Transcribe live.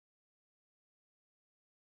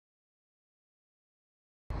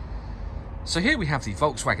So here we have the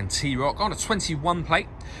Volkswagen T-Roc on a 21 plate.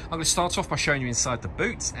 I'm going to start off by showing you inside the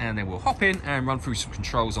boot, and then we'll hop in and run through some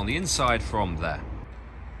controls on the inside from there.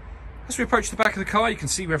 As we approach the back of the car, you can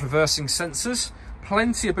see we have reversing sensors,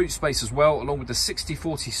 plenty of boot space as well, along with the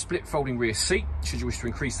 60/40 split folding rear seat, should you wish to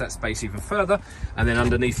increase that space even further. And then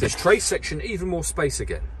underneath this tray section, even more space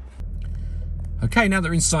again. Okay, now that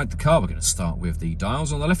we're inside the car, we're going to start with the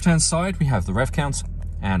dials. On the left-hand side, we have the rev counter,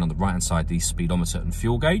 and on the right-hand side, the speedometer and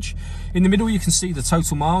fuel gauge. In the middle, you can see the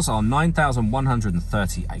total miles are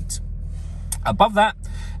 9,138. Above that,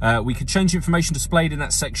 we can change the information displayed in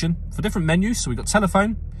that section for different menus. So we've got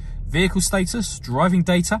telephone, vehicle status, driving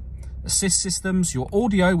data, assist systems, your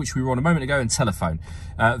audio, which we were on a moment ago, and telephone.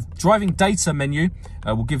 Driving data menu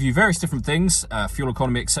will give you various different things, fuel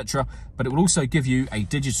economy, etc. But it will also give you a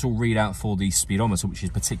digital readout for the speedometer, which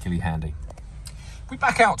is particularly handy. If we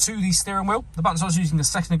back out to the steering wheel, the buttons I was using a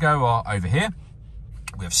second ago are over here.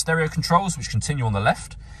 We have stereo controls, which continue on the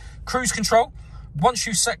left. Cruise control. Once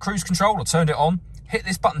you've set cruise control or turned it on, hit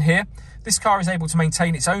this button here. This car is able to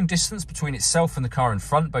maintain its own distance between itself and the car in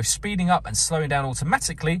front, both speeding up and slowing down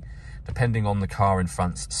automatically, depending on the car in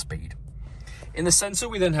front's speed. In the centre,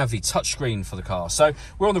 we then have the touchscreen for the car. So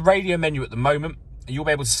we're on the radio menu at the moment, and you'll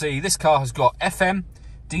be able to see this car has got FM,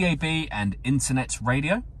 DAB, and internet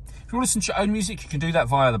radio. If you want to listen to your own music, you can do that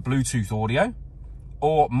via the Bluetooth audio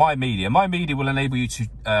or My Media. My Media will enable you to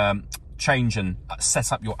change and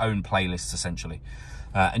set up your own playlists, essentially.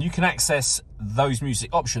 And you can access those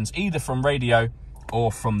music options either from radio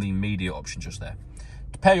or from the media option just there.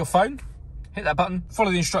 To pair your phone, hit that button,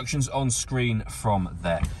 follow the instructions on screen from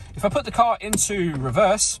there. If I put the car into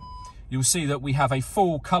reverse, you'll see that we have a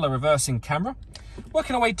full colour reversing camera.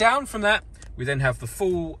 Working our way down from that, we then have the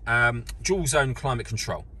full dual zone climate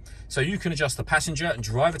control. So you can adjust the passenger and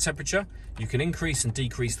driver temperature. You can increase and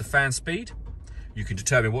decrease the fan speed. You can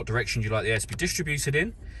determine what direction you'd like the air to be distributed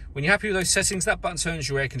in. When you're happy with those settings, that button turns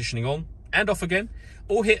your air conditioning on and off again.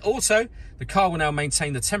 Or hit auto. The car will now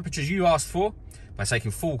maintain the temperatures you asked for by taking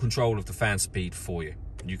full control of the fan speed for you.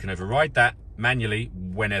 You can override that manually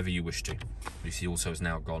whenever you wish to. You see auto has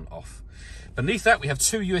now gone off. Beneath that, we have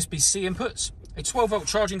two USB-C inputs, a 12-volt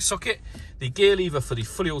charging socket, the gear lever for the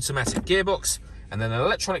fully automatic gearbox, and then an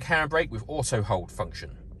electronic handbrake with auto hold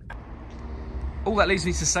function. All that leaves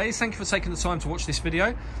me to say is thank you for taking the time to watch this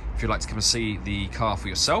video. If you'd like to come and see the car for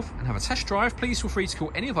yourself and have a test drive, please feel free to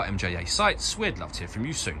call any of our MJA sites. We'd love to hear from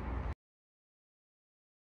you soon.